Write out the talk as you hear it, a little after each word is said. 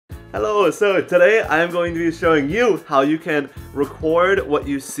Hello, so today I am going to be showing you how you can record what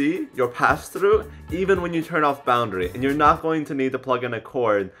you see, your pass-through, even when you turn off boundary, and you're not going to need to plug in a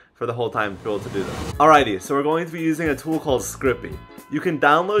cord for the whole time to be able to do this. Alrighty, so we're going to be using a tool called scrcpy. You can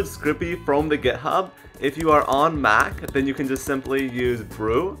download scrcpy from the GitHub. If you are on Mac, then you can just simply use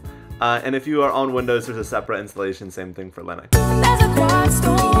brew. And if you are on Windows, there's a separate installation, same thing for Linux.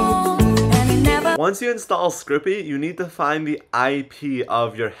 Once you install scrcpy, you need to find the IP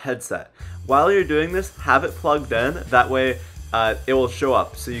of your headset. While you're doing this, have it plugged in, that way it will show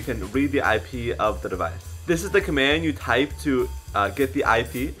up so you can read the IP of the device. This is the command you type to get the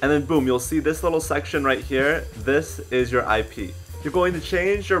IP, and then boom, you'll see this little section right here. This is your IP. You're going to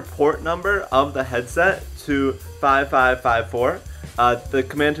change your port number of the headset to 5554. The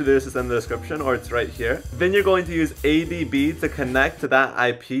command to do this is in the description, or it's right here. Then you're going to use addr to connect to that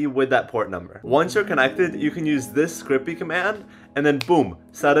IP with that port number. Once you're connected, you can use this scrcpy command, and then boom,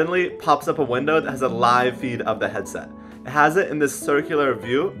 suddenly pops up a window that has a live feed of the headset. It has it in this circular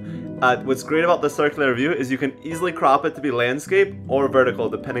view. What's great about the circular view is you can easily crop it to be landscape or vertical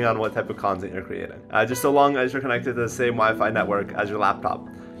depending on what type of content you're creating. Just so long as you're connected to the same Wi-Fi network as your laptop.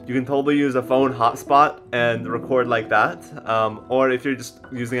 You can totally use a phone hotspot and record like that, or if you're just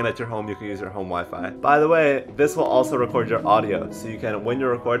using it at your home, you can use your home Wi-Fi. By the way, this will also record your audio, so you can, when you're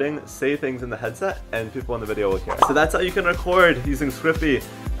recording, say things in the headset and people in the video will hear. So that's how you can record using scrcpy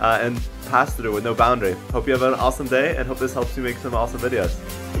and pass through with no boundary. Hope you have an awesome day, and hope this helps you make some awesome videos.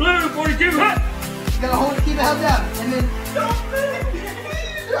 Blue, 42, hit! You gotta hold it, keep it held down, and then...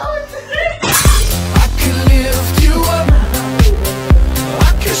 I can lift you up.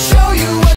 I can show you what